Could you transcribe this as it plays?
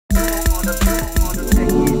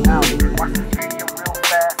Watch this video real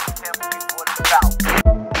fast. Tell people what it's about.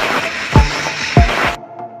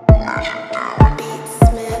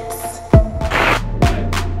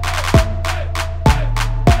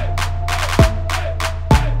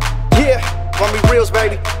 Yeah, run me reels,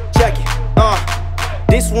 baby. Check it.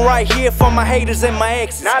 This one right here for my haters and my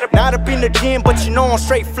exes. Not up in the gym, but you know I'm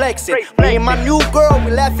straight flexing. Me and my new girl,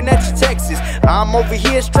 we laughing at your texts. I'm over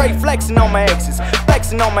here straight flexing on my exes.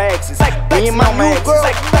 Flexing on my exes. Me and my new girl,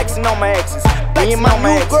 flexing on my exes. Me and my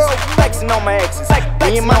new girl, flexing on my exes.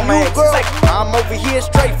 Me and my new girl, I'm over here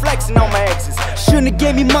straight flexing on my exes. Shouldn't have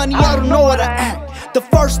gave me money, I don't know how to act. The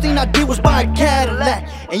first thing I did was buy a Cadillac.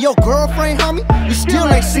 And your girlfriend, homie, you still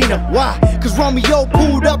ain't seen her. Why? Cause Romeo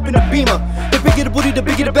pulled up in the Beamer. The bigger the booty, the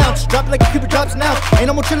bigger the bounce. Drop it like a Cupid drops now. Ain't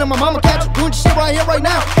no more chillin', my mama catch you doing shit right here, right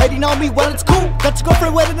now. Hating on me, well it's cool. Got your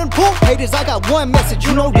girlfriend wetter than the pool. Haters, I got one message,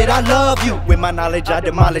 you know that I love you. With my knowledge, I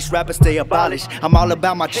demolish, rappers stay abolished. I'm all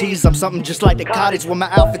about my cheese, I'm something just like the cottage. With my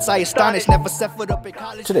outfits, I astonish, never set foot up in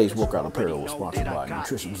college. Today's workout apparel is sponsored by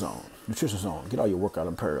Nutrition Zone. Nutrition Zone, get all your workout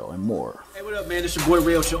apparel and more. Hey, what up, man? It's your boy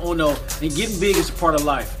Rey Ocho Uno, and getting big is a part of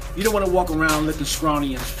life. You don't want to walk around looking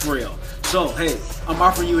scrawny and frail. So, hey, I'm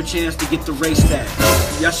offering you a chance to get the Ray Stack.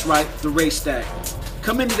 That's right, the Ray Stack.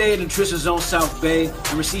 Come in today at Nutrition Zone South Bay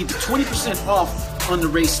and receive 20% off on the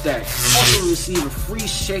Ray Stack. Also receive a free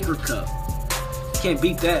shaker cup. Can't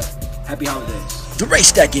beat that. Happy holidays. The Ray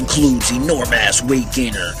Stack includes enormous weight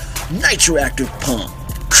gainer, nitroactive pump,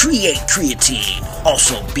 Create Creatine,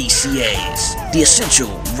 also BCAAs, the essential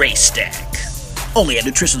Ray Stack. Only at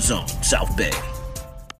Nutrition Zone South Bay.